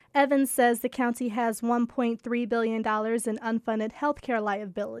Evans says the county has $1.3 billion in unfunded health care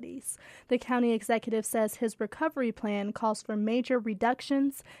liabilities. The county executive says his recovery plan calls for major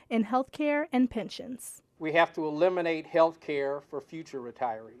reductions in health care and pensions. We have to eliminate health care for future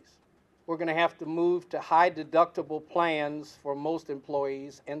retirees. We're going to have to move to high deductible plans for most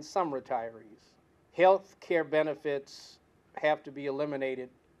employees and some retirees. Health care benefits have to be eliminated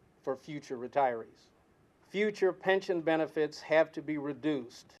for future retirees. Future pension benefits have to be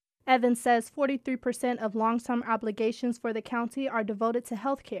reduced. Evans says 43% of long-term obligations for the county are devoted to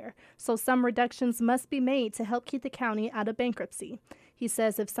health care, so some reductions must be made to help keep the county out of bankruptcy. He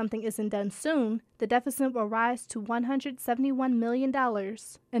says if something isn't done soon, the deficit will rise to $171 million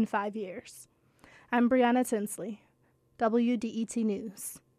in 5 years. I'm Brianna Tinsley, WDET News.